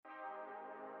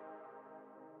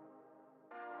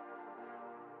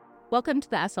Welcome to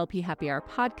the SLP Happy Hour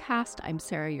podcast. I'm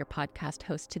Sarah, your podcast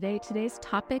host today. Today's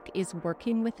topic is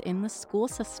working within the school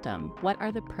system. What are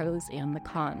the pros and the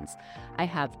cons? I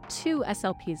have two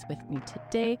SLPs with me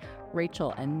today,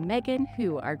 Rachel and Megan,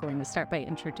 who are going to start by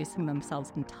introducing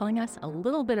themselves and telling us a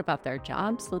little bit about their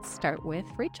jobs. Let's start with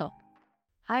Rachel.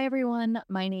 Hi, everyone.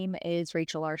 My name is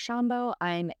Rachel Archambault.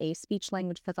 I'm a speech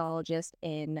language pathologist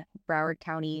in Broward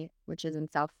County, which is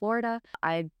in South Florida.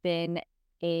 I've been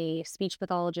a speech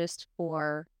pathologist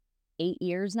for 8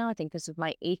 years now. I think this is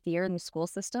my 8th year in the school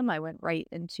system. I went right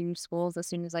into schools as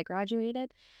soon as I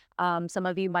graduated. Some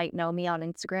of you might know me on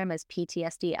Instagram as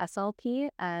PTSD SLP,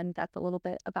 and that's a little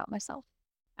bit about myself.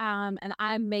 And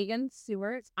I'm Megan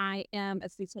Stewart. I am a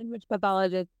speech language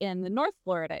pathologist in the North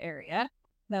Florida area.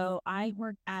 So I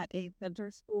work at a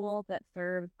center school that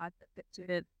serves autistic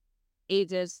students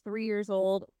ages 3 years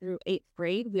old through 8th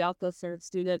grade. We also serve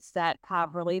students that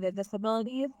have related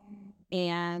disabilities.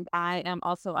 And I am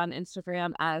also on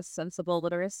Instagram as Sensible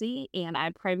Literacy. And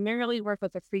I primarily work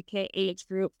with the pre-K age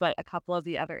group, but a couple of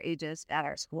the other ages at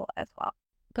our school as well.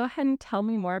 Go ahead and tell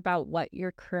me more about what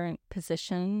your current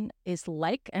position is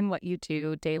like and what you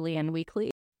do daily and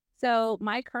weekly. So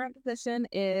my current position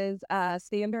is a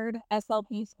standard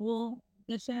SLP school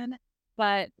position,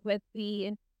 but with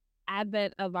the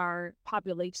advent of our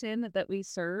population that we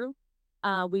serve,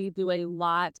 we do a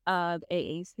lot of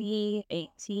AAC,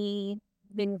 AT,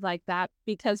 things like that,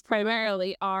 because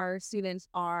primarily our students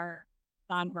are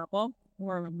nonverbal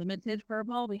or limited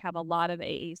verbal. We have a lot of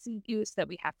AAC use that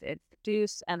we have to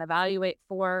introduce and evaluate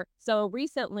for. So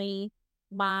recently,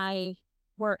 my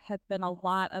work has been a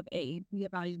lot of AAC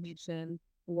evaluation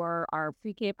for our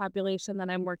pre-K population that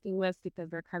I'm working with because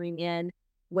they're coming in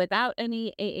without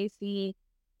any AAC,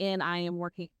 and I am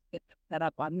working to get set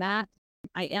up on that.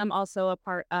 I am also a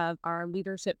part of our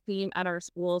leadership team at our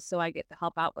school, so I get to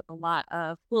help out with a lot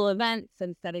of school events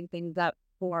and setting things up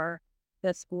for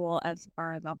the school as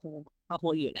far as a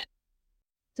whole unit.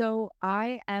 So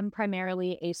I am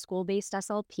primarily a school-based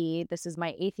SLP. This is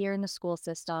my 8th year in the school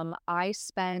system. I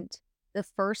spent the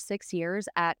first 6 years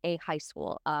at a high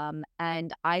school,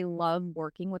 and I love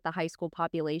working with the high school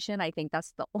population. I think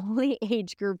that's the only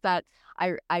age group that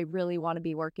I really want to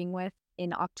be working with.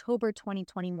 In October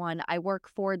 2021, I work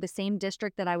for the same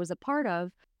district that I was a part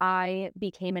of. I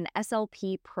became an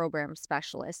SLP program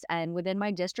specialist, and within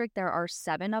my district, there are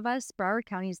 7 of us. Broward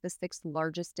County is the 6th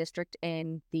largest district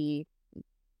in the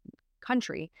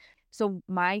country. So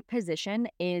my position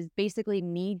is basically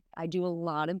me. I do a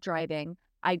lot of driving.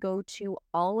 I go to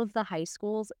all of the high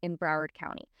schools in Broward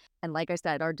County. And like I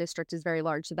said, our district is very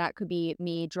large. So that could be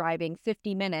me driving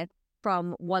 50 minutes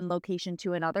from one location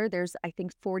to another. There's, I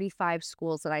think, 45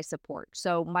 schools that I support.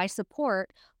 So my support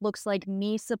looks like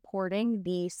me supporting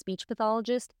the speech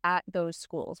pathologist at those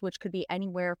schools, which could be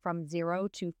anywhere from 0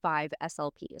 to 5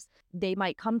 SLPs. They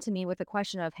might come to me with a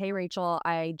question of, hey, Rachel,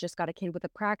 I just got a kid with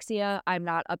apraxia. I'm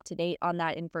not up to date on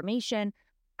that information.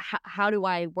 How do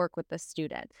I work with the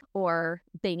student? Or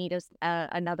they need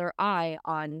another eye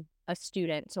on a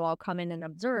student. So I'll come in and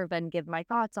observe and give my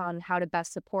thoughts on how to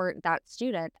best support that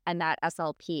student and that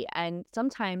SLP. And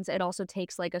sometimes it also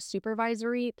takes like a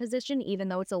supervisory position, even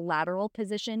though it's a lateral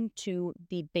position to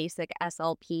the basic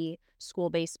SLP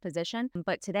school-based position.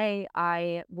 But today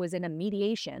I was in a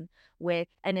mediation with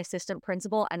an assistant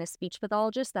principal and a speech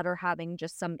pathologist that are having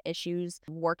just some issues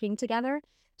working together.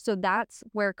 So that's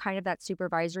where kind of that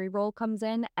supervisory role comes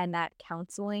in and that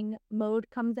counseling mode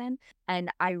comes in. And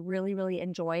I really, really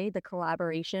enjoy the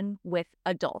collaboration with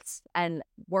adults and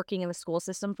working in the school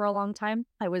system for a long time.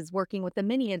 I was working with the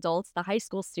mini adults, the high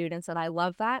school students, and I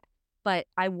love that. But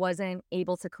I wasn't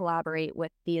able to collaborate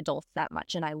with the adults that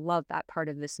much. And I love that part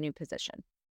of this new position.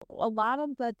 A lot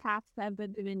of the tasks I've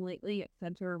been doing lately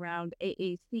center around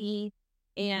AAC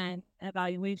and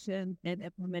evaluation and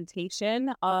implementation.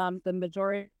 The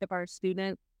majority of our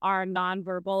students are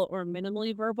nonverbal or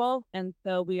minimally verbal, and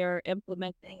so we are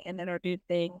implementing and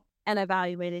introducing and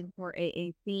evaluating for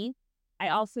AAC. I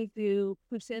also do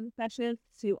push-in sessions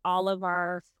to all of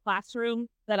our classrooms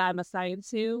that I'm assigned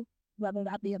to, whether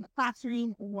that be in the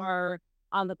classroom or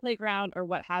on the playground or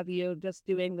what have you, just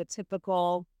doing the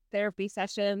typical therapy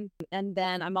session. And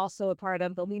then I'm also a part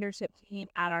of the leadership team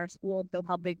at our school, so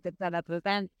helping to set up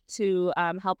events to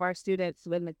help our students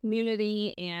win the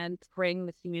community and bring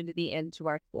the community into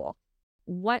our school.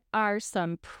 What are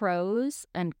some pros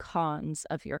and cons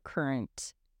of your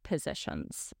current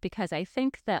positions? Because I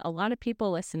think that a lot of people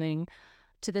listening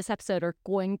to this episode are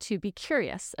going to be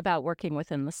curious about working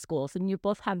within the schools, and you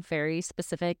both have very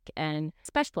specific and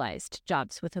specialized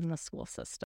jobs within the school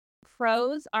system.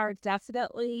 pros are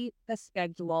definitely the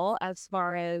schedule as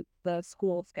far as the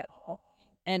school schedule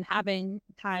and having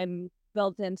time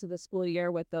built into the school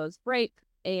year with those breaks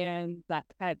and that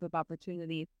type of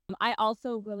opportunity. I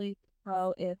also really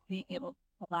pro is being able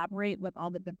to collaborate with all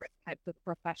the different types of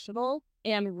professionals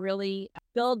and really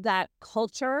build that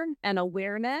culture and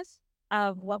awareness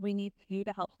of what we need to do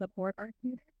to help support our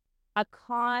students. A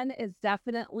con is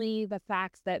definitely the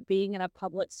fact that being in a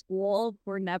public school,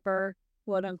 we're never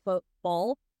quote unquote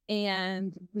full,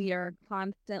 and we are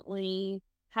constantly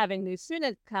having new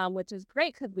students come, which is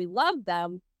great because we love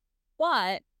them,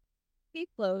 but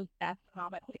caseload is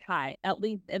astronomically high. At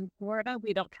least in Florida,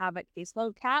 we don't have a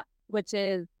caseload cap, which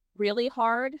is really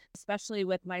hard, especially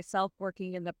with myself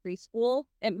working in the preschool.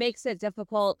 It makes it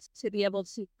difficult to be able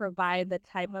to provide the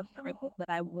type of services that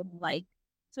I would like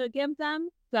to give them.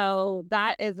 So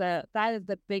that is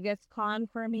the biggest con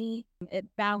for me. It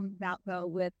balances out though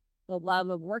with the love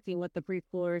of working with the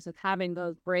preschoolers and having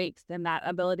those breaks and that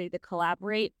ability to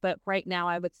collaborate. But right now,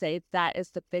 I would say that is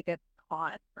the biggest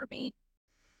con for me.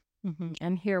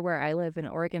 And here where I live in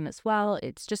Oregon as well,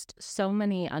 it's just so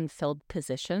many unfilled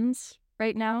positions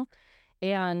right now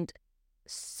and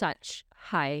such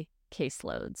high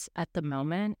caseloads at the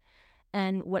moment.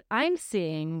 And what I'm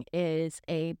seeing is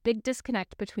a big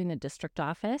disconnect between the district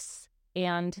office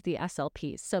and the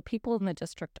SLPs. So people in the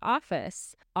district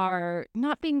office are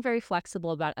not being very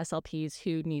flexible about SLPs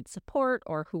who need support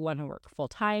or who want to work full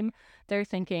time. They're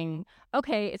thinking,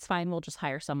 okay, it's fine, we'll just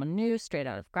hire someone new straight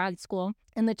out of grad school.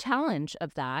 And the challenge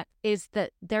of that is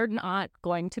that they're not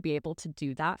going to be able to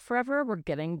do that forever. We're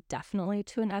getting definitely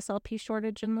to an SLP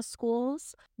shortage in the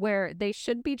schools where they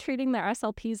should be treating their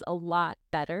SLPs a lot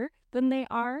better than they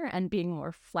are and being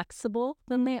more flexible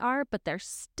than they are, but they're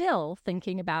still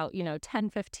thinking about, 10,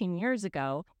 15 years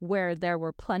ago where there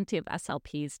were plenty of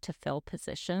SLPs to fill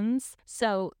positions.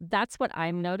 So that's what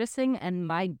I'm noticing. And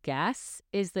my guess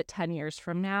is that 10 years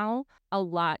from now, a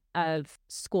lot of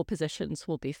school positions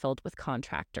will be filled with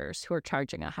contractors who are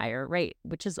charging a higher rate,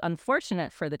 which is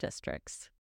unfortunate for the districts.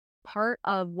 Part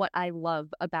of what I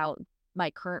love about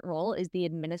my current role is the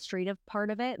administrative part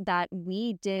of it, that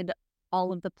we did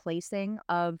all of the placing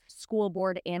of school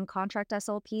board and contract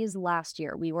SLPs last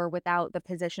year. We were without the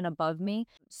position above me.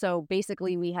 So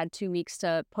basically, we had 2 weeks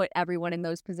to put everyone in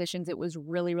those positions. It was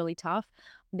really, really tough.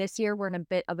 This year, we're in a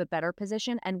bit of a better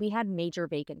position, and we had major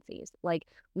vacancies. Like,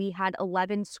 we had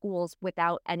 11 schools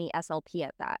without any SLP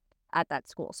at that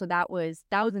school. So that was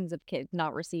thousands of kids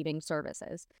not receiving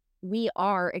services. We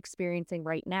are experiencing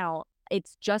right now,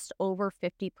 it's just over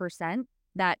 50%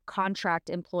 that contract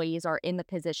employees are in the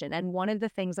position. And one of the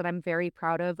things that I'm very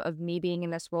proud of me being in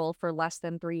this role for less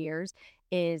than 3 years,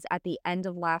 is at the end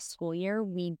of last school year,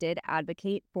 we did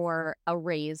advocate for a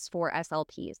raise for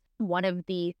SLPs. One of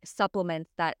the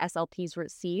supplements that SLPs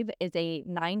receive is a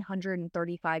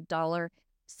 $935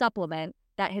 supplement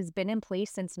that has been in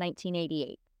place since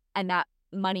 1988. And that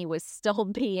money was still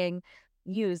being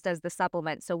used as the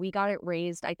supplement. So we got it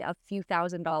raised a few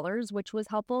 $1,000s, which was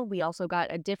helpful. We also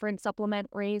got a different supplement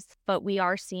raised, but we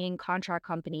are seeing contract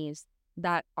companies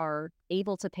that are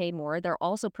able to pay more. They're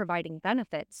also providing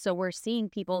benefits. So we're seeing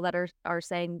people that are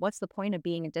saying, what's the point of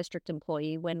being a district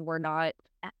employee when we're not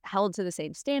held to the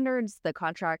same standards? The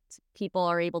contract people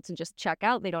are able to just check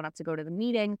out. They don't have to go to the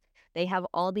meeting. They have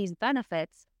all these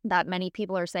benefits that many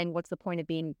people are saying, what's the point of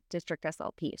being district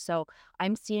SLP? So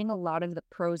I'm seeing a lot of the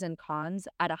pros and cons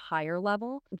at a higher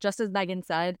level. Just as Megan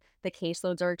said, the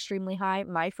caseloads are extremely high.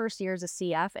 My first year as a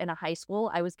CF in a high school,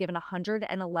 I was given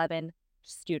 111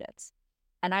 students.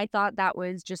 And I thought that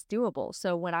was just doable.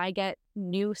 So when I get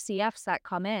new CFs that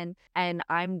come in and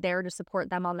I'm there to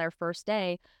support them on their first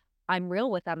day, I'm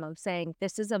real with them of saying,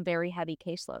 this is a very heavy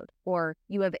caseload, or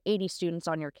you have 80 students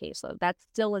on your caseload. That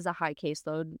still is a high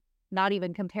caseload, not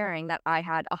even comparing that I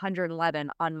had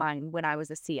 111 on mine when I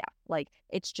was a CF. Like,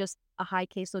 it's just a high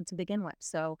caseload to begin with.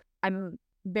 So I'm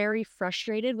very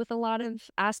frustrated with a lot of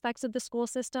aspects of the school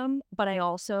system, but I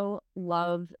also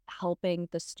love helping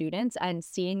the students and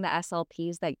seeing the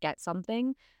SLPs that get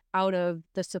something out of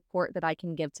the support that I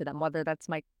can give to them, whether that's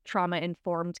my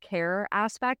trauma-informed care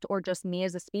aspect or just me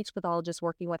as a speech pathologist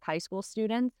working with high school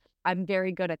students. I'm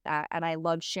very good at that, and I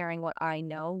love sharing what I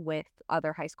know with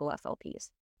other high school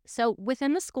SLPs. So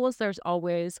within the schools, there's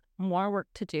always more work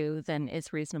to do than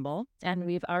is reasonable. And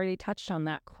we've already touched on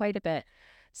that quite a bit.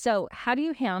 So, how do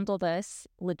you handle this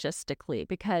logistically?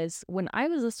 Because when I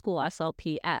was a school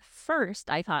SLP, at first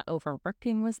I thought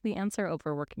overworking was the answer.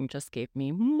 Overworking just gave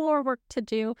me more work to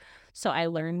do. So, I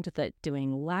learned that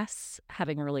doing less,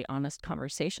 having really honest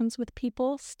conversations with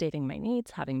people, stating my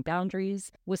needs, having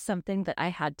boundaries was something that I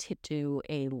had to do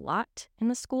a lot in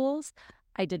the schools.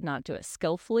 I did not do it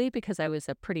skillfully because I was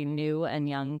a pretty new and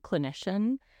young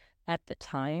clinician at the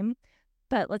time.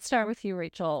 But let's start with you,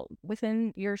 Rachel.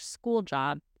 Within your school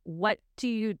job, what do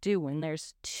you do when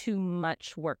there's too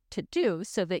much work to do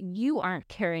so that you aren't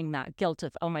carrying that guilt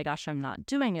of, oh my gosh, I'm not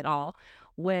doing it all,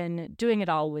 when doing it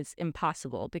all was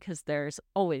impossible because there's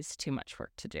always too much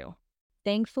work to do?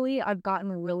 Thankfully, I've gotten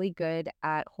really good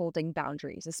at holding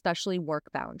boundaries, especially work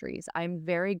boundaries. I'm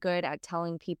very good at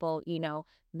telling people,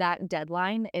 that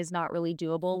deadline is not really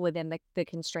doable within the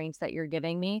constraints that you're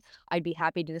giving me. I'd be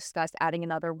happy to discuss adding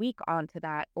another week onto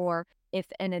that. Or if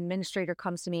an administrator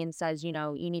comes to me and says, you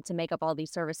need to make up all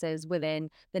these services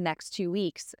within the next 2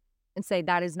 weeks, and say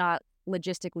that is not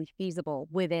logistically feasible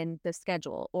within the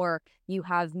schedule, or you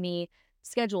have me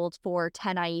scheduled for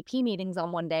 10 IEP meetings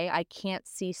on one day. I can't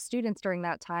see students during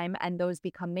that time, and those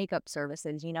become makeup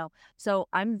services. So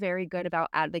I'm very good about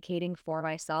advocating for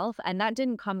myself, and that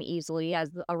didn't come easily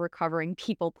as a recovering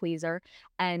people pleaser,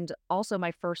 and also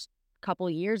my first couple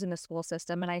years in the school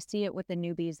system. And I see it with the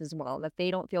newbies as well, that they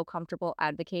don't feel comfortable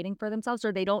advocating for themselves,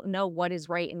 or they don't know what is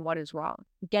right and what is wrong.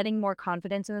 Getting more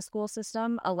confidence in the school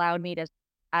system allowed me to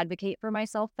advocate for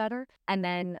myself better. And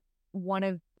then one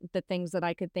of the things that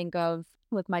I could think of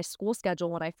with my school schedule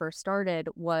when I first started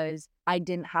was I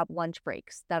didn't have lunch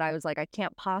breaks, that I was like, I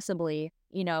can't possibly,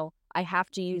 I have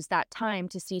to use that time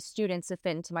to see students to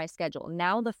fit into my schedule.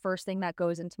 Now, the first thing that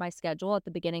goes into my schedule at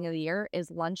the beginning of the year is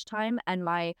lunchtime and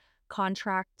my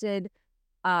contracted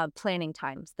planning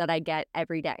times that I get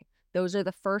every day. Those are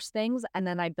the first things. And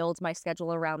then I build my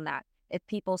schedule around that. If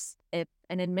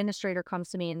an administrator comes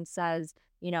to me and says,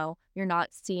 you're not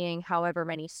seeing however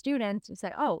many students, and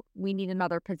say, oh, we need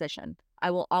another position, I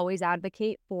will always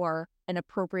advocate for an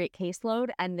appropriate caseload.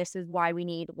 And this is why we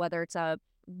need, whether it's a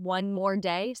one more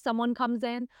day someone comes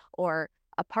in or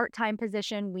a part-time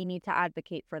position, we need to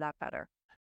advocate for that better.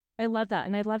 I love that.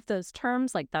 And I love those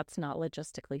terms like that's not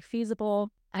logistically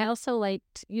feasible. I also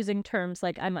liked using terms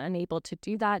like I'm unable to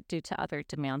do that due to other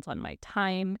demands on my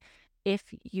time.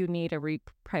 If you need a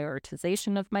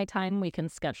reprioritization of my time, we can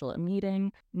schedule a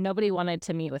meeting. Nobody wanted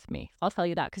to meet with me. I'll tell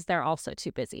you that because they're also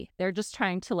too busy. They're just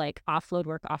trying to offload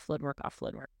work, offload work,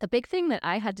 offload work. The big thing that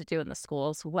I had to do in the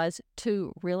schools was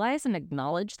to realize and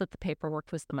acknowledge that the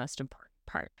paperwork was the most important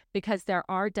part, because there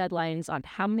are deadlines on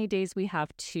how many days we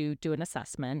have to do an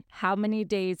assessment, how many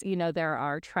days, there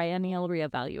are triennial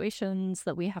reevaluations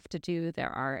that we have to do,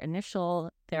 there are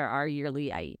yearly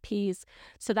IEPs.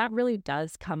 So that really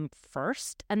does come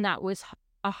first. And that was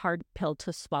a hard pill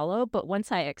to swallow. But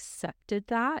once I accepted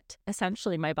that,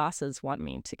 essentially my bosses want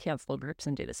me to cancel groups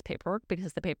and do this paperwork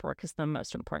because the paperwork is the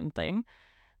most important thing.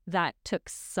 That took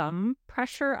some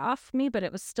pressure off me, but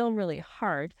it was still really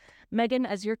hard. Megan,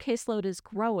 as your caseload is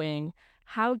growing,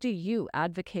 how do you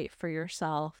advocate for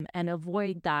yourself and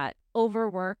avoid that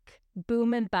overwork,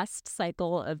 boom and bust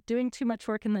cycle of doing too much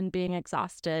work and then being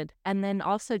exhausted? And then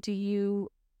also,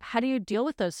 how do you deal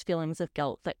with those feelings of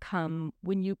guilt that come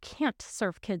when you can't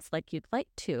serve kids like you'd like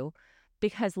to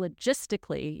because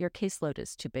logistically your caseload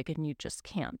is too big and you just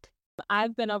can't?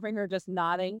 I've been over here just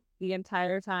nodding the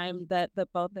entire time that the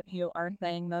both of you are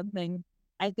saying those things.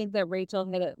 I think that Rachel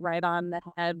hit it right on the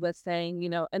head with saying,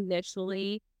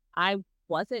 initially I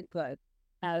wasn't good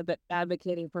at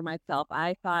advocating for myself.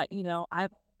 I thought,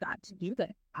 I've got to do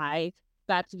this. I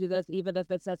got to do this even if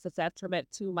it's a detriment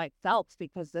to myself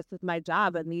because this is my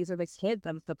job and these are the kids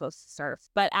I'm supposed to serve.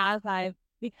 But as I've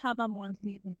become a more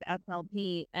seasoned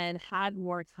SLP and had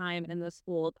more time in the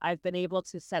school, I've been able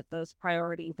to set those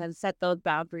priorities and set those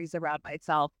boundaries around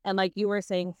myself. And like you were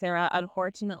saying, Sarah,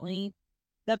 unfortunately,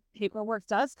 the paperwork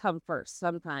does come first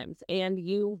sometimes. And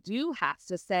you do have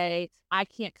to say, I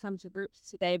can't come to groups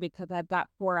today because I've got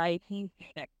 4 IEPs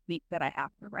next week that I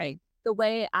have to write. The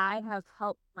way I have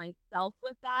helped myself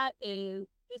with that is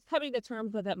just coming to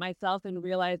terms with it myself and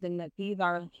realizing that these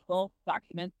are legal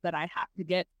documents that I have to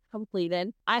get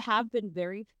completed. I have been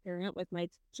very transparent with my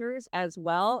teachers as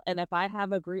well. And if I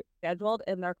have a group scheduled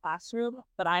in their classroom,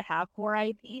 but I have 4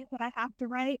 IEPs that I have to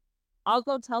write, I'll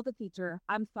go tell the teacher,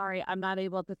 I'm sorry, I'm not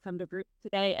able to come to group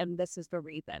today. And this is the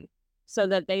reason, so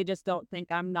that they just don't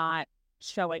think I'm not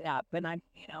showing up and I'm,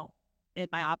 in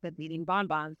my office eating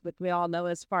bonbons, which we all know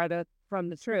is far from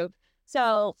the truth.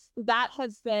 So that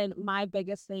has been my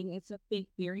biggest thing, is to be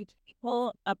very to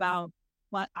people about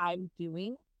what I'm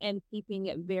doing and keeping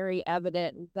it very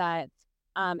evident that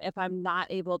if I'm not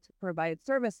able to provide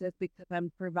services because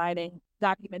I'm providing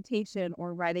documentation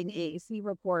or writing AAC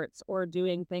reports or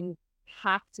doing things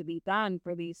have to be done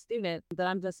for these students, that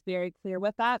I'm just very clear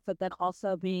with that. But then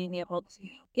also being able to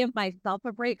give myself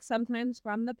a break sometimes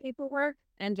from the paperwork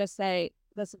and just say,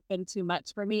 this has been too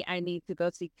much for me. I need to go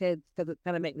see kids because it's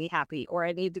going to make me happy, or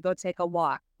I need to go take a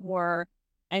walk, or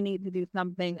I need to do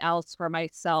something else for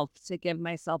myself to give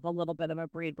myself a little bit of a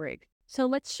break. So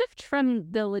let's shift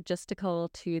from the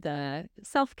logistical to the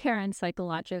self-care and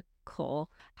psychological.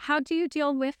 How do you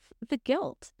deal with the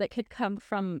guilt that could come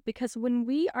from, because when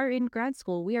we are in grad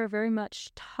school, we are very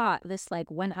much taught this like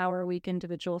 1 hour a week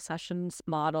individual sessions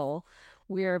model.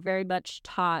 We are very much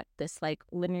taught this like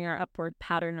linear upward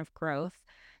pattern of growth,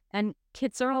 and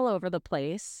kids are all over the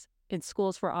place. In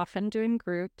schools, we're often doing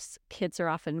groups. Kids are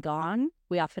often gone.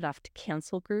 We often have to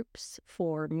cancel groups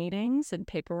for meetings and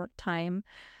paperwork time.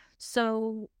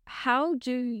 So how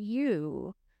do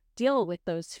you deal with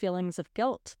those feelings of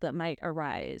guilt that might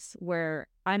arise where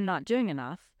I'm not doing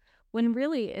enough, when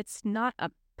really it's not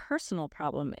a personal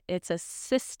problem, it's a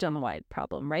system-wide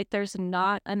problem, right? There's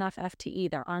not enough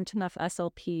FTE, there aren't enough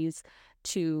SLPs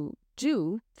to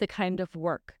do the kind of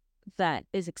work that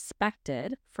is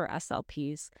expected for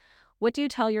SLPs. What do you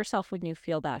tell yourself when you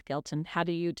feel that guilt, and how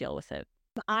do you deal with it?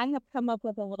 I have come up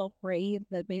with a little phrase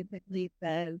that basically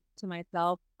says to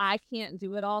myself, I can't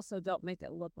do it all, so don't make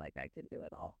it look like I can do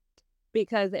it all.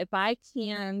 Because if I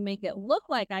can make it look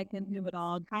like I can do it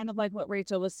all, kind of like what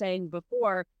Rachel was saying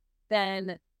before,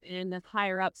 then in the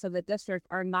higher ups of the district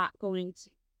are not going to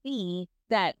see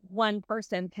that one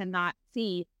person cannot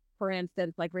see, for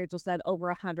instance, like Rachel said, over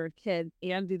 100 kids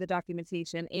and do the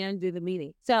documentation and do the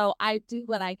meeting. So I do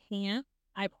what I can.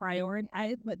 I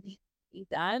prioritize what needs to be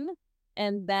done.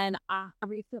 And then I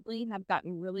recently have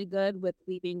gotten really good with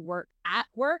leaving work at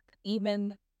work,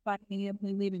 even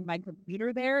spontaneously leaving my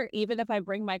computer there. Even if I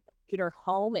bring my computer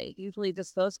home, it usually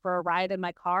just goes for a ride in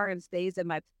my car and stays in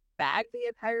my bag the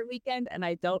entire weekend, and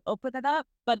I don't open it up.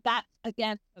 But that's,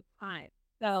 again, the time.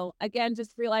 So, again,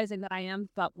 just realizing that I am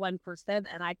but one person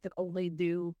and I can only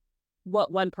do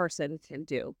what one person can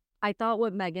do. I thought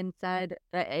what Megan said,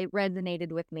 it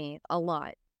resonated with me a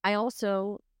lot. I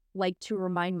also like to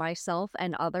remind myself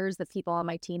and others, the people on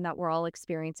my team, that we're all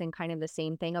experiencing kind of the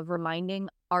same thing, of reminding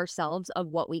ourselves of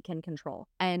what we can control.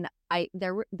 And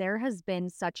there has been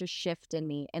such a shift in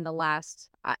me in the last,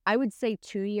 I would say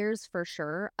 2 years for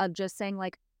sure, of just saying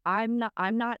like, I'm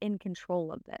not in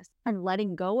control of this, and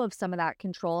letting go of some of that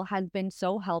control has been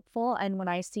so helpful. And when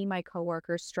I see my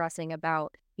coworkers stressing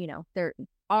about,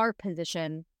 our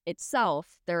position itself,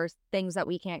 there's things that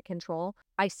we can't control,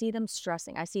 I see them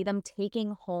stressing. I see them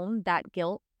taking home that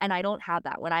guilt, and I don't have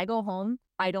that. When I go home,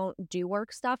 I don't do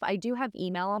work stuff. I do have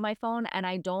email on my phone, and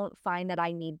I don't find that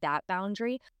I need that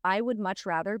boundary. I would much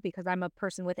rather, because I'm a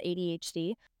person with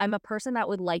ADHD, I'm a person that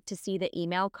would like to see the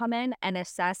email come in and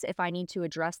assess if I need to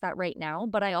address that right now.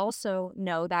 But I also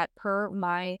know that per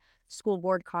my school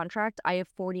board contract, I have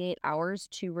 48 hours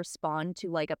to respond to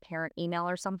like a parent email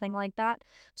or something like that.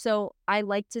 So I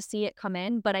like to see it come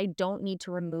in, but I don't need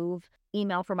to remove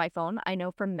email from my phone. I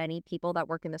know for many people that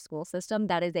work in the school system,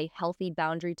 that is a healthy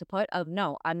boundary to put of,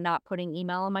 no, I'm not putting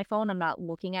email on my phone. I'm not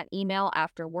looking at email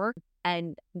after work.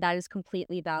 And that is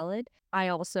completely valid. I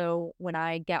also, when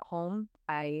I get home,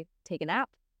 I take a nap.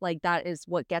 Like, that is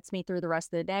what gets me through the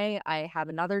rest of the day. I have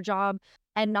another job,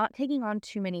 and not taking on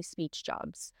too many speech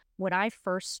jobs. When I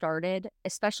first started,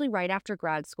 especially right after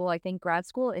grad school, I think grad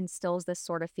school instills this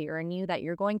sort of fear in you that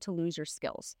you're going to lose your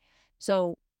skills.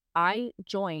 So I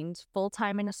joined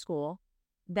full-time in a school.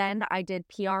 Then I did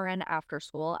PRN after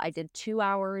school. I did 2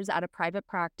 hours at a private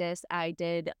practice. I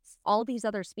did all these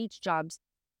other speech jobs,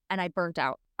 and I burnt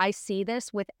out. I see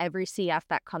this with every CF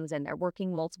that comes in. They're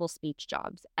working multiple speech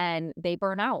jobs, and they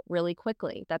burn out really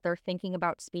quickly, that they're thinking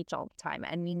about speech all the time,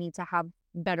 and we need to have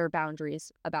better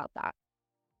boundaries about that.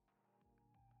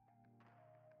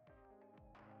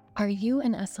 Are you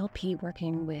an SLP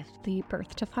working with the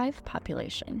birth to 5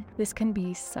 population? This can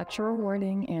be such a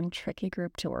rewarding and tricky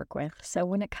group to work with. So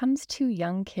when it comes to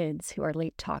young kids who are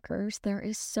late talkers, there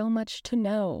is so much to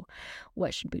know.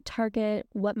 What should we target?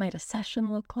 What might a session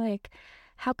look like?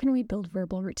 How can we build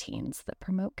verbal routines that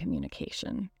promote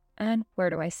communication? And where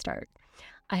do I start?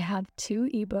 I have 2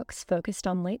 ebooks focused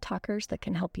on late talkers that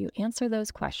can help you answer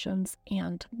those questions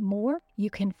and more. You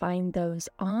can find those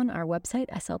on our website,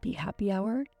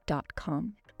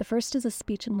 slphappyhour.com. The first is a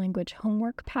speech and language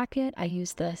homework packet. I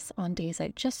use this on days I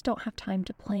just don't have time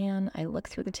to plan. I look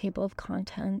through the table of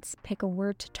contents, pick a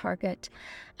word to target,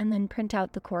 and then print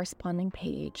out the corresponding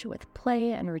page with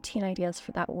play and routine ideas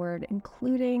for that word,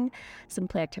 including some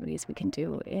play activities we can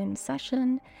do in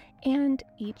session. And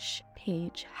each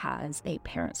page has a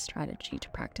parent strategy to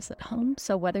practice at home.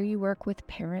 So whether you work with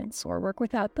parents or work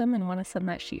without them and want to send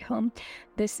that sheet home,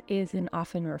 this is an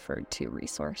often referred to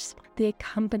resource. The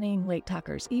accompanying Late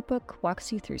Talkers ebook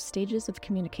walks you through stages of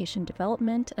communication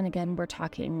development. And again, we're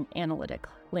talking analytic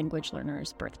language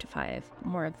learners, birth to 5,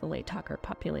 more of the late talker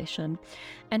population.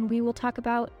 And we will talk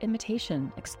about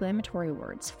imitation, exclamatory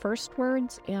words, first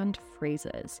words, and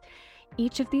phrases.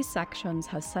 Each of these sections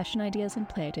has session ideas and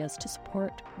play ideas to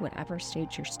support whatever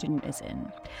stage your student is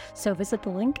in. So visit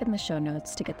the link in the show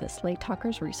notes to get this Late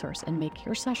Talkers resource and make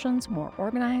your sessions more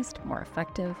organized, more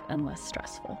effective, and less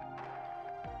stressful.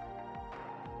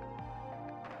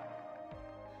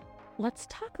 Let's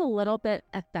talk a little bit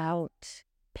about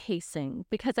pacing,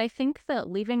 because I think that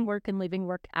leaving work and leaving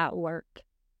work at work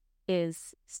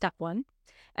is step one.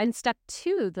 And step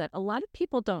two that a lot of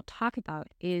people don't talk about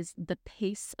is the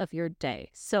pace of your day.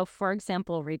 So for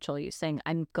example, Rachel, you saying,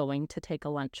 I'm going to take a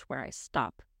lunch where I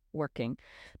stop working.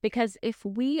 Because if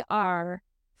we are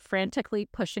frantically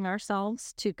pushing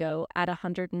ourselves to go at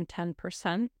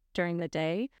 110% during the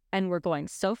day, and we're going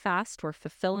so fast, we're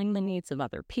fulfilling the needs of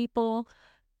other people,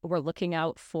 we're looking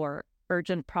out for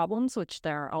urgent problems, which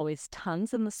there are always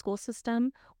tons in the school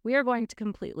system, we are going to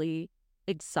completely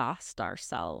exhaust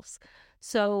ourselves.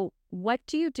 So what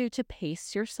do you do to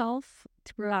pace yourself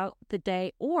throughout the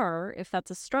day? Or if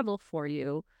that's a struggle for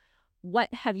you,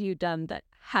 what have you done that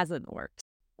hasn't worked?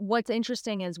 What's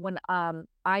interesting is when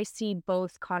I see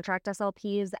both contract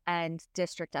SLPs and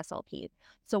district SLPs.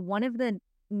 So one of the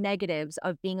negatives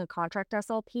of being a contract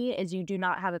SLP is you do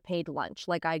not have a paid lunch,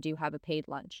 like I do have a paid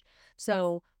lunch.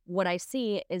 So what I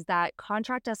see is that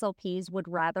contract SLPs would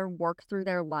rather work through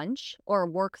their lunch or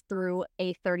work through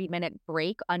a 30-minute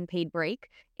break, unpaid break,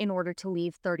 in order to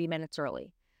leave 30 minutes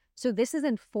early. So this is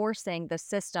enforcing the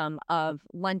system of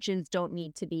lunches don't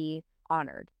need to be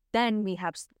honored. Then we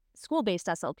have school-based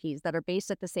SLPs that are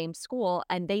based at the same school,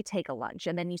 and they take a lunch.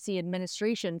 And then you see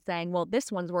administration saying, well,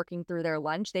 this one's working through their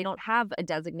lunch. They don't have a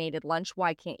designated lunch.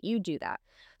 Why can't you do that?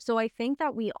 So I think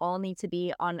that we all need to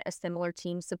be on a similar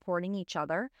team supporting each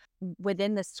other.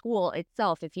 Within the school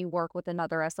itself, if you work with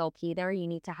another SLP there, you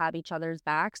need to have each other's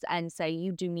backs and say,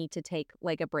 you do need to take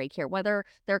like a break here. Whether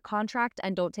they're contract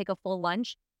and don't take a full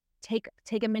lunch,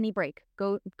 take a mini break.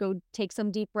 Go take some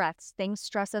deep breaths. Things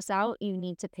stress us out. You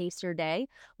need to pace your day.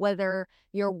 Whether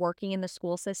you're working in the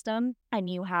school system and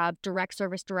you have direct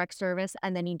service,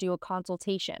 and then you do a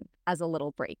consultation as a little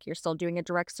break. You're still doing a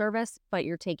direct service, but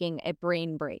you're taking a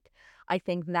brain break. I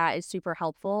think that is super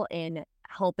helpful in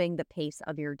helping the pace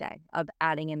of your day, of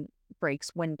adding in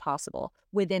breaks when possible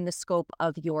within the scope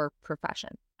of your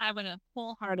profession. I would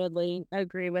wholeheartedly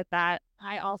agree with that.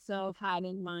 I also had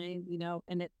in mind,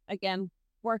 and it, again,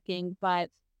 working, but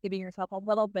giving yourself a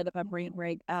little bit of a brain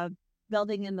break of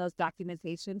building in those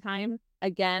documentation time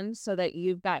again, so that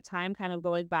you've got time kind of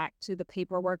going back to the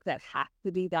paperwork that has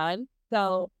to be done.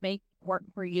 So make it work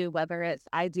for you, whether it's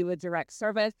I do a direct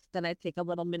service, then I take a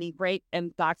little mini break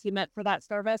and document for that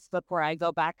service before I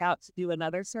go back out to do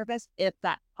another service, if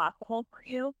that's possible for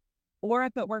you, or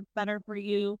if it works better for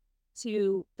you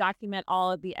to document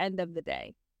all at the end of the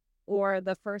day or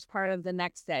the first part of the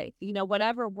next day.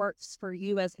 Whatever works for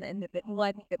you as an individual.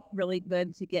 I think it's really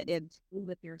good to get into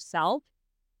with yourself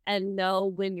and know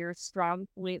when your strong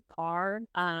points are,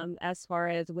 as far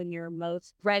as when you're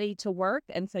most ready to work.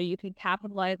 And so you can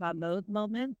capitalize on those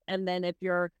moments. And then if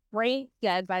you're brain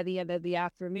dead by the end of the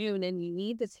afternoon and you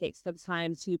need to take some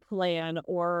time to plan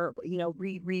or,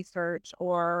 read research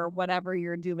or whatever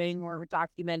you're doing or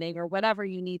documenting or whatever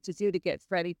you need to do to get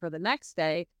ready for the next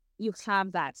day, you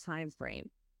have that time frame.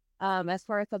 As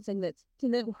far as something that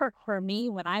didn't work for me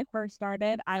when I first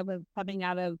started, I was coming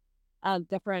out of a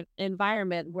different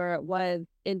environment where it was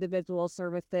individual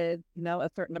services, a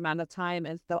certain amount of time.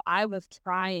 And so I was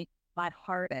trying my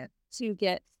hardest to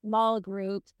get small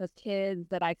groups of kids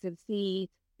that I could see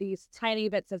these tiny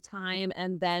bits of time.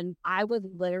 And then I was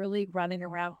literally running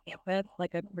around campus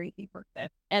like a crazy person.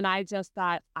 And I just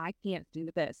thought, I can't do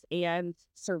this and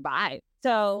survive.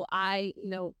 So I,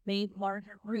 made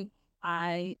larger groups.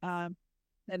 I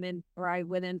went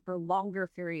in for longer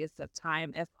periods of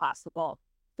time if possible.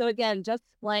 So again, just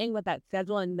playing with that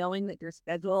schedule and knowing that your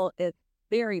schedule is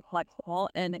very flexible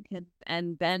and it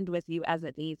can bend with you as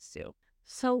it needs to.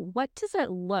 So what does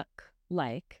it look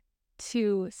like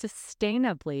to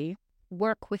sustainably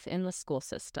work within the school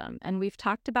system. And we've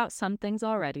talked about some things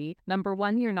already. Number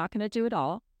one, you're not going to do it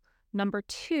all. Number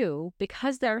two,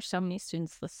 because there are so many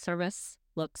students, the service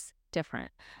looks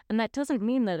different. And that doesn't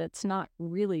mean that it's not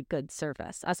really good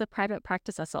service. As a private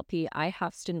practice SLP, I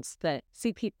have students that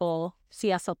see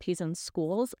SLPs in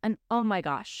schools, and oh my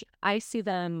gosh, I see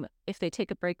them, if they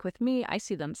take a break with me, I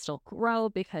see them still grow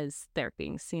because they're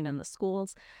being seen in the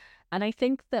schools. And I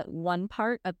think that one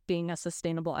part of being a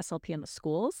sustainable SLP in the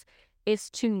schools is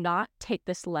to not take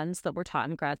this lens that we're taught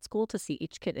in grad school to see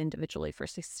each kid individually for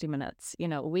 60 minutes,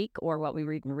 a week, or what we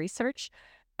read in research,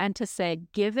 and to say,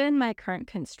 given my current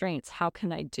constraints, how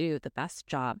can I do the best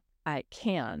job I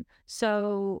can?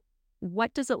 So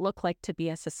what does it look like to be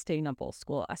a sustainable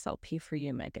school SLP for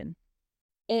you, Megan?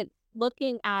 It's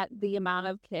looking at the amount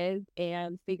of kids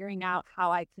and figuring out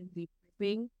how I can be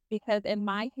improving. Because in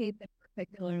my case,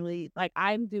 particularly, like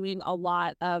I'm doing a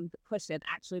lot of push-in,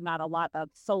 actually not a lot of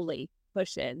solely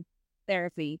push-in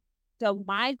therapy. So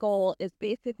my goal is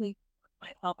basically to put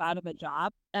myself out of a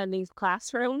job in these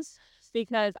classrooms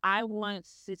because I want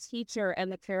the teacher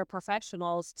and the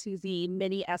paraprofessionals to be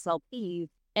mini SLPs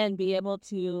and be able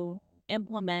to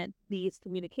implement these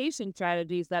communication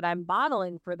strategies that I'm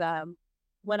modeling for them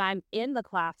when I'm in the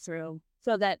classroom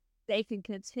so that they can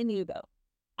continue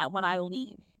those when I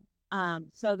leave.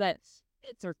 So that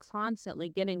kids are constantly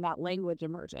getting that language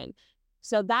immersion.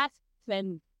 So that's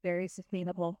been very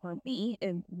sustainable for me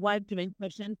in one, doing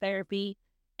push-in therapy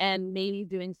and maybe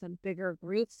doing some bigger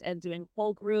groups and doing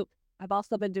whole group. I've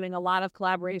also been doing a lot of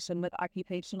collaboration with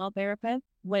occupational therapists,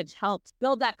 which helps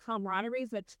build that camaraderie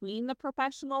between the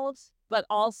professionals, but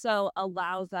also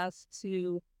allows us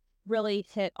to really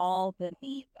hit all the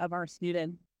needs of our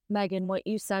students. Megan, what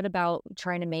you said about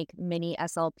trying to make mini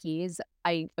SLPs,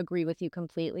 I agree with you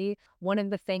completely. One of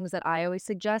the things that I always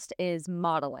suggest is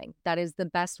modeling. That is the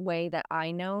best way that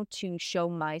I know to show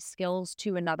my skills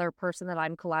to another person that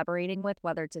I'm collaborating with,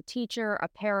 whether it's a teacher, a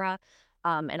para,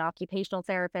 an occupational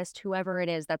therapist, whoever it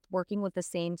is that's working with the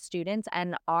same students,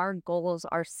 and our goals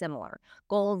are similar.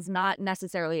 Goals, not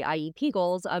necessarily IEP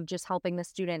goals of just helping the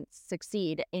students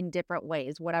succeed in different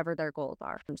ways, whatever their goals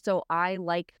are. So I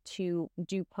like to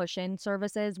do push-in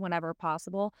services whenever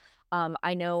possible.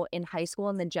 I know in high school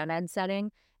in the gen ed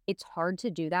setting, it's hard to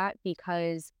do that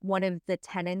because one of the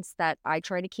tenets that I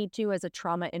try to keep to as a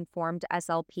trauma-informed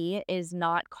SLP is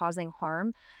not causing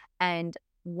harm. And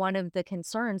one of the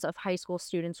concerns of high school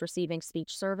students receiving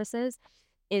speech services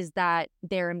is that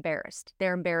they're embarrassed.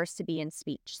 They're embarrassed to be in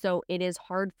speech. So it is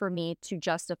hard for me to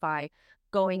justify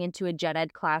going into a gen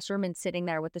ed classroom and sitting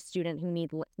there with a student who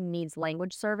needs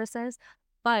language services.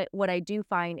 But what I do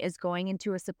find is going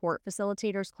into a support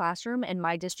facilitator's classroom. In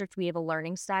my district, we have a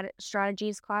learning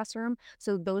strategies classroom.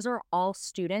 So those are all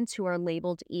students who are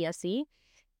labeled ESE.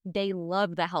 They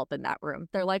love the help in that room.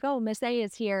 They're like, oh, Miss A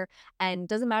is here. And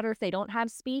doesn't matter if they don't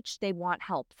have speech, they want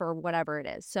help for whatever it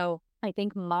is. So I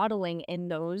think modeling in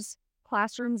those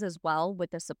classrooms as well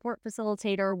with a support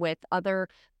facilitator, with other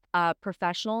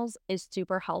professionals is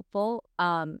super helpful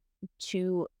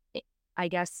to, I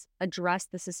guess, address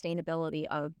the sustainability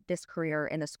of this career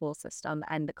in the school system.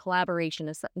 And the collaboration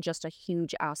is just a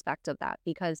huge aspect of that,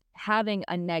 because having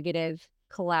a negative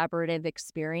collaborative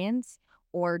experience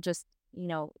or just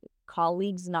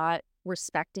colleagues not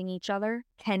respecting each other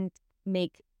can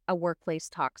make a workplace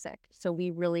toxic. So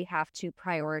we really have to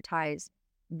prioritize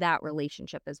that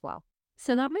relationship as well.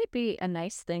 So that might be a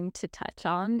nice thing to touch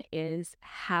on, is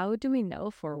how do we know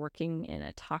if we're working in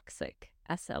a toxic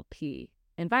SLP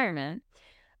environment?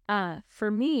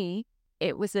 For me,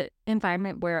 it was an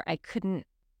environment where I couldn't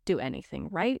do anything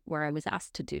right, where I was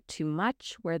asked to do too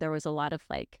much, where there was a lot of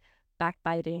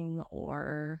backbiting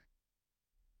or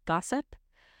gossip,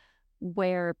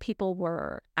 where people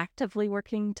were actively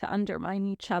working to undermine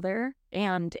each other.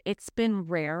 And it's been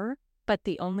rare, but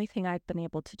the only thing I've been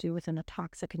able to do within a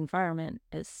toxic environment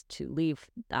is to leave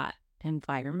that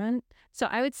environment. So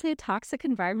I would say a toxic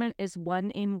environment is one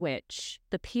in which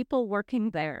the people working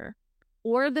there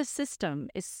or the system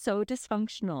is so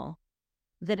dysfunctional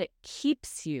that it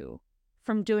keeps you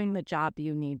from doing the job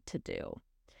you need to do.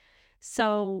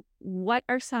 So what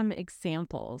are some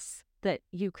examples that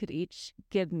you could each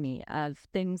give me of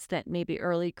things that maybe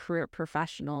early career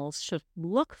professionals should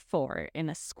look for in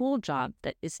a school job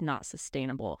that is not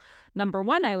sustainable? Number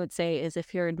one, I would say, is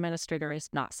if your administrator is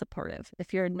not supportive.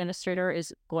 If your administrator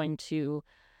is going to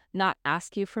not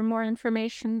ask you for more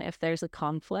information if there's a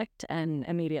conflict and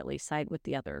immediately side with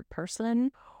the other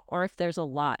person, or if there's a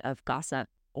lot of gossip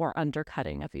or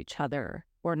undercutting of each other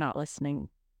or not listening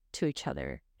to each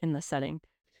other in the setting.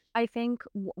 I think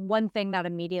one thing that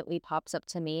immediately pops up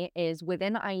to me is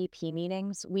within IEP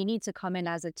meetings, we need to come in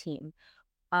as a team.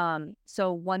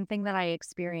 So one thing that I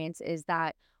experience is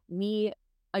that we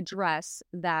address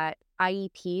that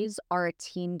IEPs are a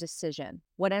team decision.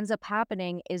 What ends up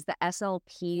happening is the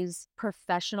SLP's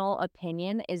professional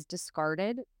opinion is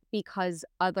discarded because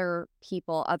other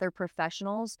people, other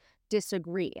professionals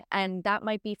disagree. And that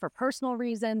might be for personal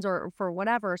reasons or for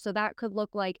whatever. So that could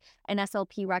look like an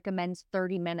SLP recommends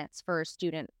 30 minutes for a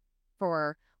student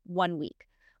for 1 week.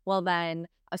 Well, then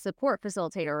a support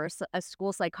facilitator or a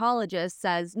school psychologist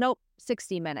says, nope,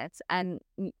 60 minutes. And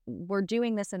we're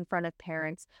doing this in front of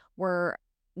parents. We're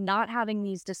not having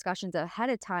these discussions ahead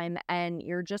of time, and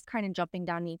you're just kind of jumping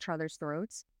down each other's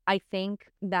throats. I think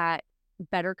that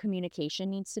better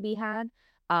communication needs to be had,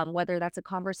 whether that's a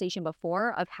conversation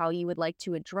before of how you would like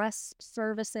to address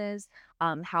services,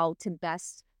 how to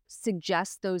best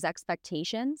suggest those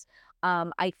expectations.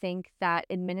 I think that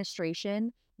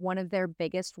administration, one of their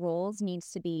biggest roles needs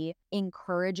to be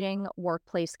encouraging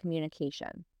workplace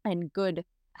communication and good,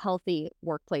 healthy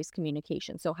workplace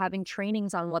communication. So having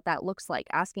trainings on what that looks like,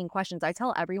 asking questions. I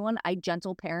tell everyone, I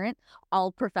gentle parent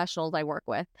all professionals I work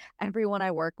with, everyone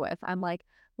I work with. I'm like,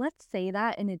 let's say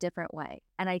that in a different way.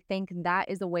 And I think that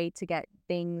is a way to get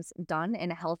things done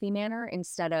in a healthy manner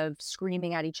instead of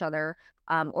screaming at each other,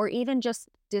 or even just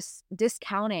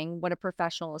discounting what a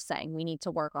professional is saying. We need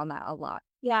to work on that a lot.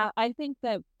 Yeah, I think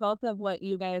that both of what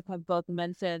you guys have both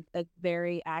mentioned is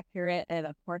very accurate and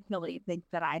unfortunately things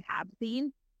that I have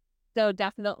seen. So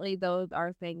definitely those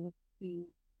are things to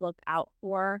look out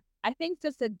for. I think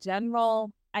just a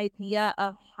general idea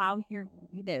of how you're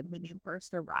greeted when you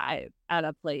first arrive at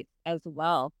a place as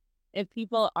well. If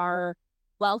people are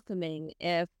welcoming,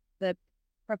 if the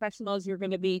professionals you're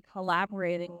going to be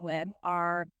collaborating with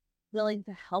are willing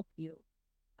to help you,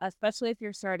 especially if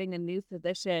you're starting a new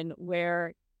position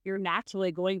where you're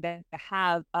naturally going to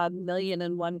have a million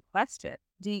and one questions.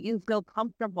 Do you feel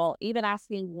comfortable even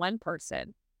asking one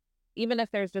person? Even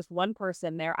if there's just one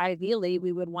person there, ideally,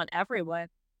 we would want everyone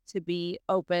to be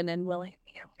open and willing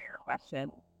to answer your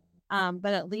question.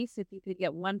 But at least if you could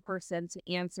get one person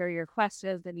to answer your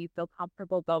questions and you feel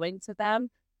comfortable going to them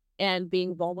and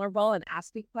being vulnerable and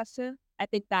asking questions, I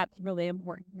think that's really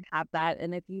important to have that.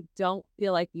 And if you don't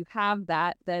feel like you have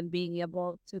that, then being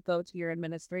able to go to your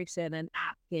administration and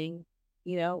asking,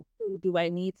 who do I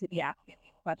need to be asking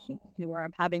these questions to, or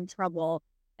I'm having trouble,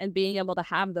 and being able to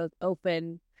have those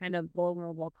open, kind of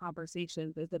vulnerable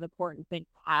conversations is an important thing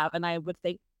to have. And I would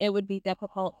think it would be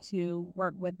difficult to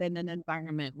work within an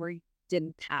environment where you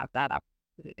didn't have that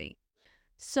opportunity.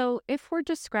 So, if we're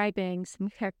describing some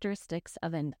characteristics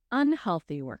of an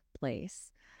unhealthy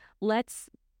workplace, let's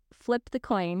flip the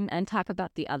coin and talk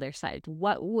about the other side.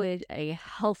 What would a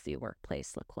healthy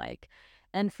workplace look like?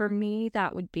 And for me,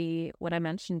 that would be what I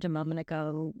mentioned a moment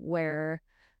ago, where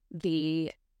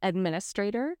the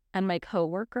administrator and my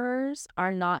coworkers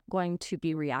are not going to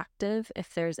be reactive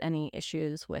if there's any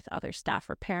issues with other staff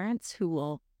or parents, who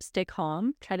will stay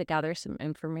calm, try to gather some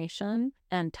information,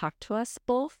 and talk to us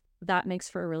both. That makes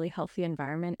for a really healthy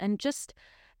environment. And just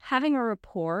having a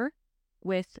rapport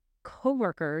with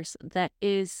coworkers that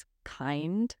is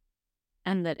kind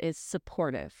and that is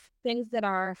supportive. Things that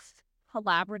are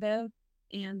collaborative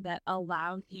and that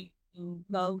allow you to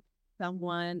go to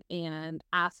someone and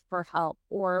ask for help,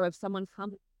 or if someone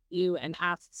comes to you and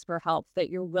asks for help, that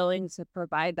you're willing to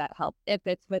provide that help if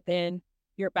it's within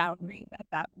your boundaries at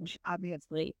that point,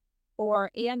 obviously.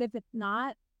 And if it's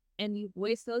not, and you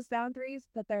voice those boundaries,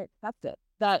 that they're accepted,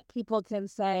 that people can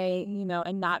say,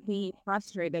 and not be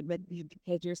frustrated with you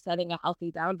because you're setting a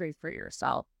healthy boundary for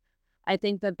yourself. I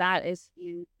think that that is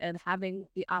huge, and having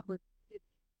the opportunity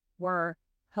for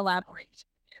collaboration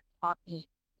and talking.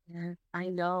 And I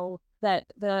know that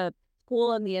the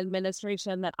school and the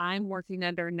administration that I'm working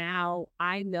under now,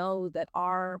 I know that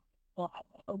our people have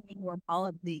an open door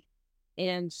policy,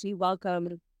 and she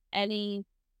welcomes any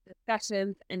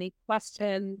discussions, any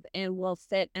questions, and will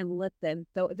sit and listen.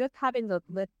 So just having those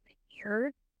listening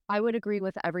ears. I would agree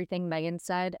with everything Megan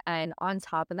said. And on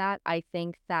top of that, I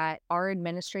think that our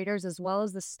administrators, as well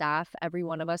as the staff, every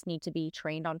one of us need to be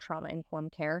trained on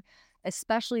trauma-informed care,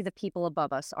 especially the people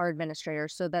above us, our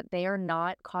administrators, so that they are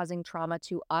not causing trauma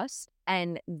to us.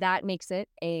 And that makes it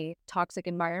a toxic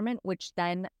environment, which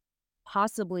then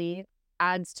possibly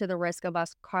adds to the risk of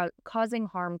us causing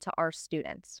harm to our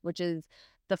students, which is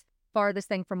the farthest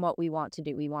thing from what we want to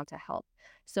do. We want to help.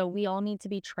 So we all need to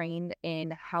be trained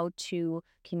in how to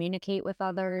communicate with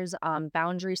others.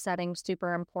 Boundary setting,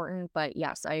 super important. But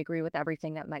yes, I agree with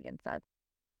everything that Megan said.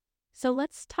 So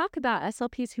let's talk about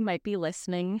SLPs who might be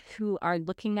listening who are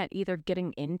looking at either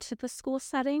getting into the school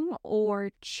setting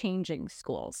or changing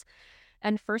schools.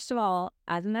 And first of all,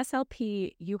 as an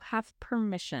SLP, you have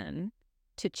permission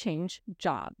to change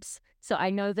jobs. So I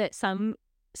know that some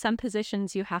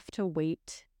positions you have to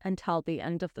wait until the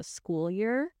end of the school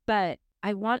year, but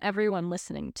I want everyone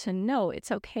listening to know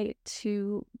it's okay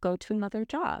to go to another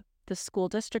job. The school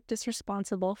district is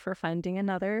responsible for finding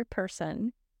another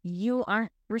person. You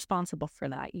aren't responsible for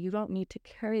that. You don't need to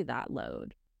carry that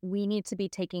load. We need to be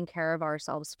taking care of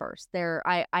ourselves first.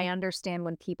 I understand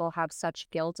when people have such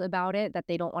guilt about it that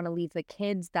they don't want to leave the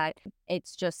kids, that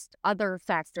it's just other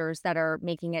factors that are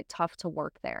making it tough to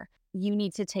work there. You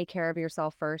need to take care of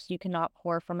yourself first. You cannot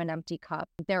pour from an empty cup.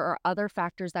 There are other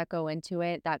factors that go into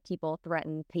it, that people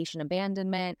threaten patient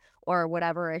abandonment or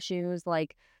whatever issues.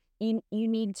 Like, you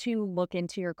need to look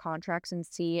into your contracts and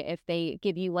see if they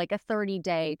give you like a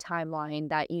 30-day timeline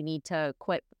that you need to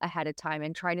quit ahead of time,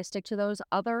 and try to stick to those.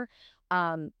 Other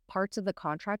parts of the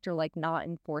contract are like not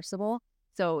enforceable.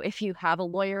 So if you have a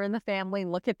lawyer in the family,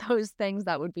 look at those things.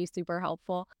 That would be super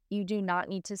helpful. You do not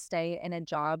need to stay in a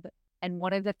job. And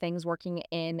one of the things working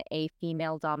in a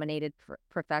female-dominated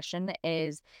profession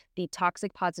is the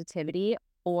toxic positivity,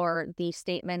 or the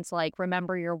statements like,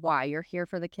 remember your why. You're here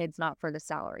for the kids, not for the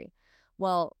salary.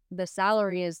 Well, the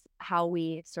salary is how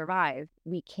we survive.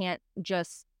 We can't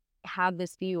just have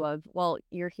this view of, well,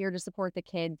 you're here to support the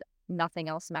kids, nothing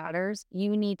else matters.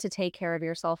 You need to take care of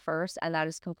yourself first, and that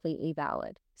is completely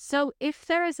valid. So if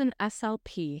there is an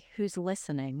SLP who's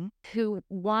listening who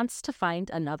wants to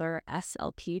find another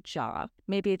SLP job,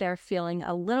 maybe they're feeling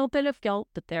a little bit of guilt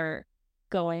that they're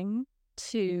going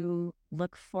to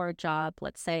look for a job,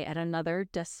 let's say at another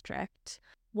district,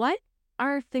 what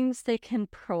are things they can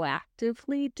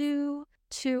proactively do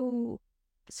to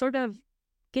sort of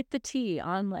get the tea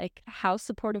on like how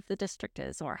supportive the district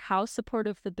is or how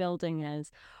supportive the building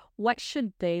is? What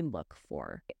should they look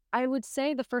for? I would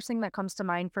say the first thing that comes to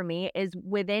mind for me is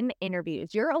within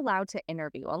interviews. You're allowed to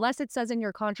interview, unless it says in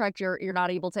your contract you're not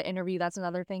able to interview. That's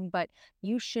another thing, but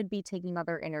you should be taking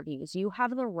other interviews. You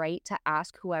have the right to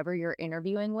ask whoever you're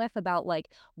interviewing with about like,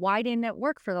 why didn't it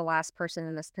work for the last person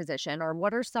in this position? Or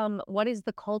what is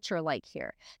the culture like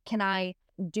here? Can I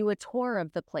do a tour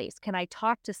of the place? Can I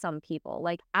talk to some people?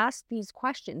 Like, ask these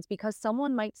questions, because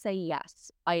someone might say,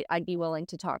 yes, I'd be willing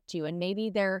to talk to you. And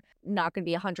maybe they're not going to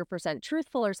be 100%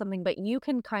 truthful or something, but you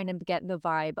can kind of get the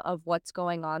vibe of what's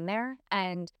going on there.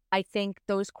 And I think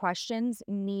those questions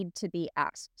need to be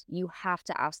asked. You have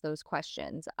to ask those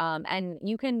questions. And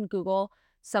you can Google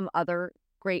some other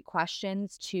great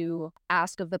questions to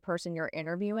ask of the person you're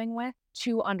interviewing with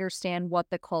to understand what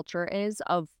the culture is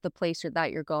of the place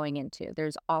that you're going into.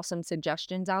 There's awesome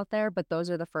suggestions out there, but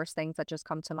those are the first things that just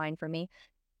come to mind for me.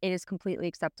 It is completely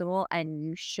acceptable, and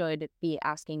you should be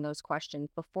asking those questions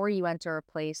before you enter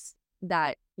a place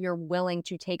that you're willing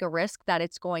to take a risk that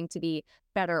it's going to be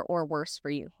better or worse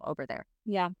for you over there.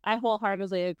 Yeah, I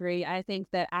wholeheartedly agree. I think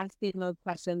that asking those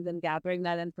questions and gathering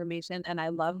that information, and I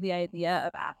love the idea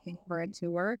of asking for a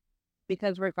tour,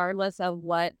 because regardless of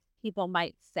what people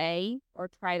might say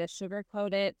or try to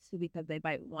sugarcoat it because they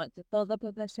might want to fill the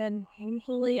position,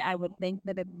 usually I would think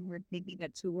that if you were taking a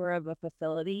tour of a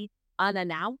facility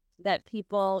unannounced, that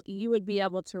you would be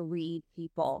able to read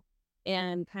people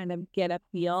and kind of get a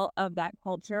feel of that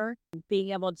culture, being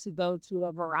able to go to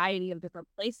a variety of different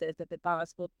places if it's on a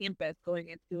school campus, going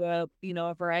into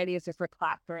a variety of different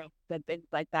classrooms and things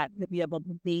like that, to be able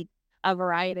to see a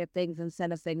variety of things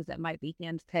instead of things that might be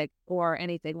handpicked or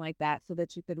anything like that, so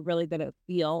that you could really get a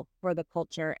feel for the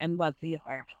culture and what the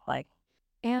environment's like.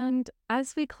 And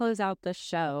as we close out the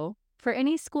show, for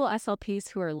any school SLPs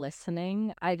who are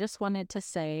listening, I just wanted to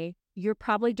say you're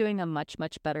probably doing a much,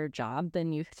 much better job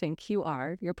than you think you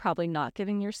are. You're probably not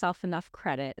giving yourself enough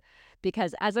credit,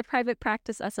 because as a private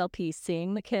practice SLP,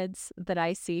 seeing the kids that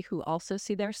I see who also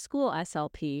see their school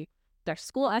SLPs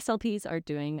are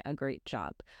doing a great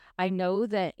job. I know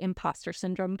that imposter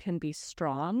syndrome can be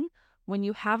strong when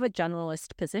you have a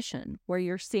generalist position where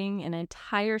you're seeing an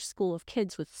entire school of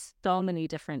kids with so many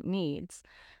different needs.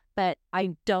 But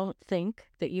I don't think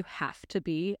that you have to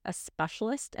be a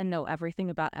specialist and know everything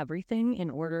about everything in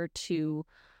order to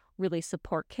really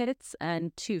support kids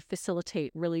and to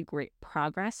facilitate really great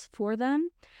progress for them.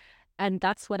 And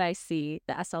that's what I see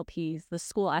the SLPs, the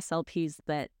school SLPs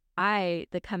that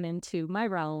come into my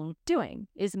realm doing,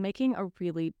 is making a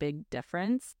really big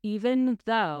difference, even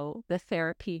though the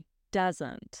therapy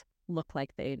doesn't look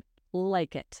like they'd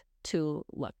like it to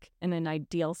look in an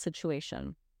ideal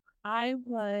situation. I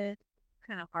would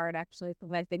kind of hard actually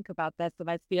when I think about this, and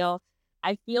I feel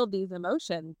these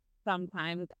emotions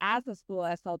sometimes as a school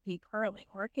SLP currently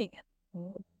working in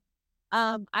school.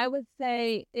 I would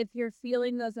say if you're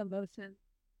feeling those emotions,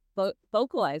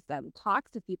 vocalize them, talk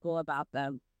to people about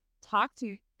them, talk to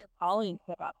your colleagues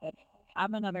about them.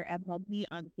 Have another SLP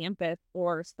on campus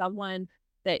or someone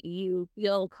that you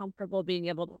feel comfortable being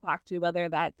able to talk to, whether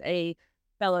that's a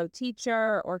fellow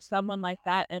teacher or someone like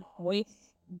that, and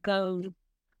voice those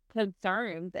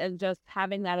concerns and just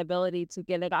having that ability to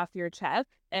get it off your chest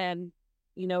and,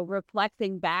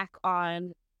 reflecting back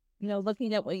on,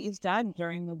 looking at what you've done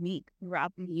during the week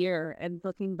throughout the year and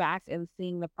looking back and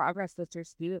seeing the progress that your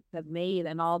students have made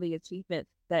and all the achievements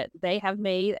that they have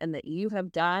made and that you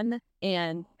have done,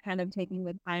 and kind of taking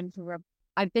the time to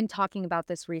I've been talking about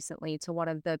this recently to one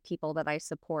of the people that I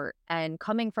support, and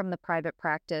coming from the private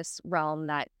practice realm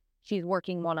that she's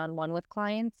working one-on-one with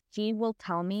clients, she will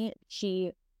tell me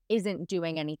she isn't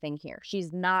doing anything here.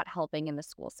 She's not helping in the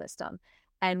school system.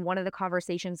 And one of the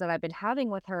conversations that I've been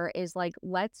having with her is like,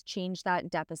 let's change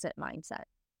that deficit mindset.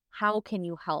 How can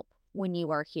you help when you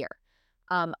are here?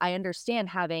 I understand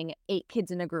having 8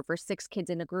 kids in a group or 6 kids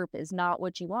in a group is not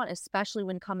what you want, especially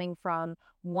when coming from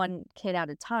one kid at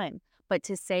a time. But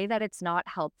to say that it's not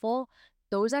helpful,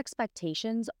 those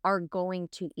expectations are going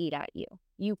to eat at you.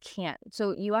 You can't.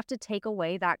 So you have to take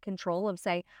away that control of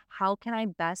say, how can I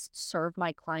best serve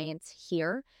my clients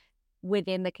here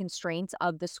within the constraints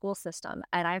of the school system?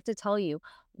 And I have to tell you,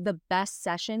 the best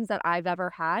sessions that I've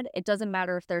ever had, it doesn't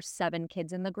matter if there's 7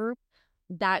 kids in the group,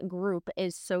 that group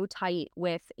is so tight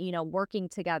with, working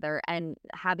together and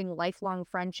having lifelong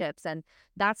friendships. And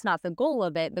that's not the goal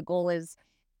of it. The goal is,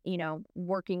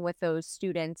 working with those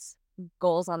students'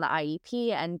 goals on the IEP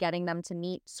and getting them to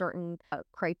meet certain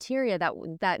criteria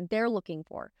that they're looking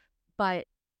for. But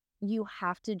you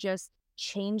have to just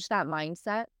change that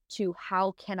mindset to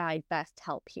how can I best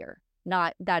help here?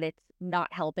 Not that it's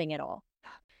not helping at all.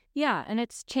 Yeah, and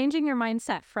it's changing your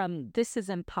mindset from this is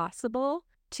impossible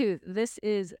to this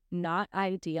is not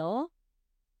ideal,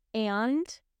 and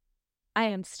I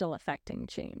am still affecting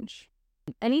change.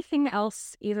 Anything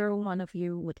else either one of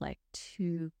you would like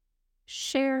to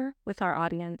share with our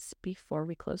audience before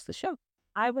we close the show?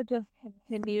 I would just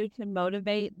continue to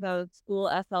motivate those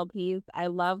school SLPs. I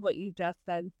love what you just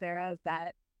said, Sarah,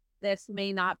 that this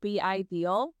may not be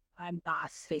ideal. I'm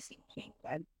not facing change.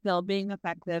 I'm still being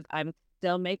effective. I'm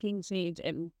still making change.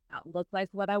 It may not look like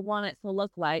what I want it to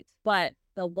look like, but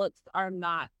the looks are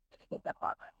not the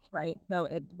progress, right? So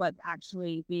it's what's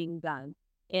actually being done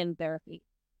in therapy.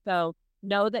 So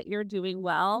know that you're doing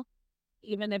well,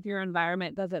 even if your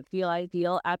environment doesn't feel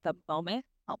ideal at the moment.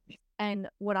 Help me. And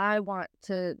what I want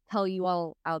to tell you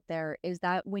all out there is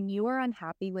that when you are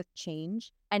unhappy with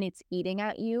change and it's eating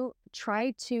at you,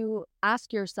 try to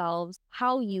ask yourselves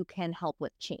how you can help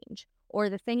with change, or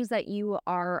the things that you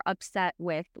are upset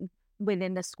with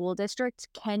within the school district,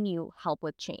 can you help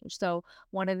with change? So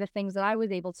one of the things that I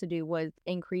was able to do was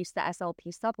increase the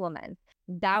SLP supplement.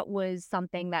 That was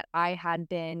something that I had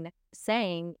been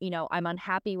saying, I'm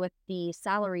unhappy with the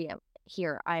salary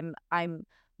here. I'm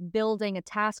building a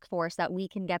task force that we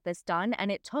can get this done.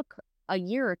 And it took a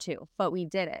year or two, but we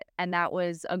did it. And that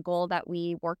was a goal that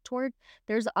we worked toward.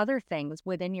 There's other things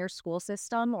within your school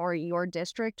system or your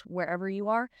district, wherever you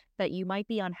are, that you might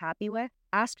be unhappy with.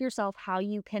 Ask yourself how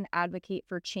you can advocate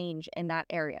for change in that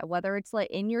area, whether it's like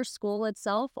in your school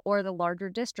itself or the larger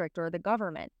district or the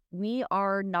government. We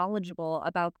are knowledgeable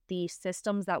about the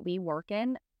systems that we work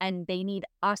in, and they need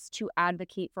us to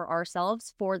advocate for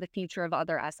ourselves for the future of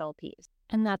other SLPs.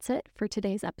 And that's it for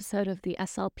today's episode of the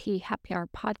SLP Happy Hour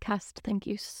podcast. Thank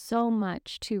you so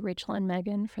much to Rachel and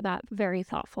Megan for that very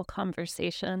thoughtful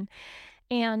conversation.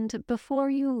 And before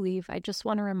you leave, I just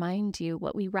want to remind you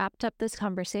what we wrapped up this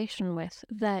conversation with,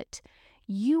 that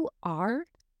you are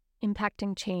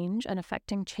impacting change and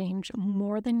affecting change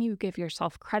more than you give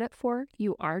yourself credit for.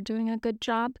 You are doing a good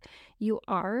job. You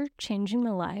are changing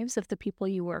the lives of the people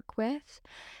you work with.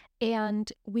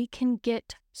 And we can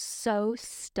get so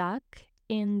stuck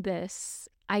in this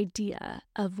idea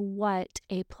of what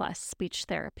A+ speech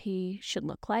therapy should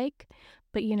look like.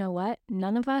 But you know what?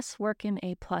 None of us work in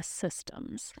A+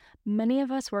 systems. Many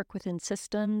of us work within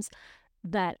systems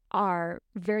that are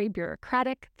very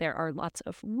bureaucratic. There are lots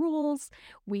of rules.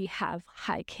 We have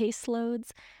high caseloads.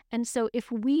 And so if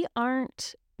we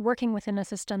aren't working within a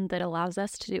system that allows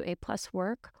us to do A+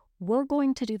 work, we're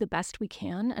going to do the best we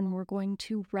can, and we're going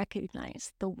to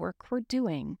recognize the work we're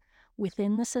doing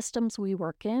within the systems we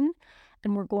work in,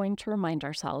 and we're going to remind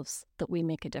ourselves that we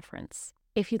make a difference.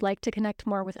 If you'd like to connect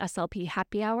more with SLP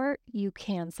Happy Hour, you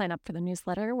can sign up for the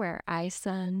newsletter where I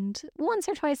send once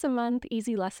or twice a month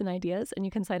easy lesson ideas, and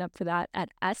you can sign up for that at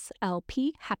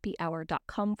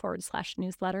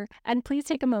slphappyhour.com/newsletter. And please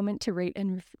take a moment to rate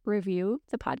and review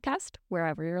the podcast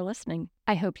wherever you're listening.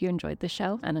 I hope you enjoyed the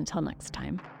show, and until next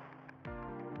time.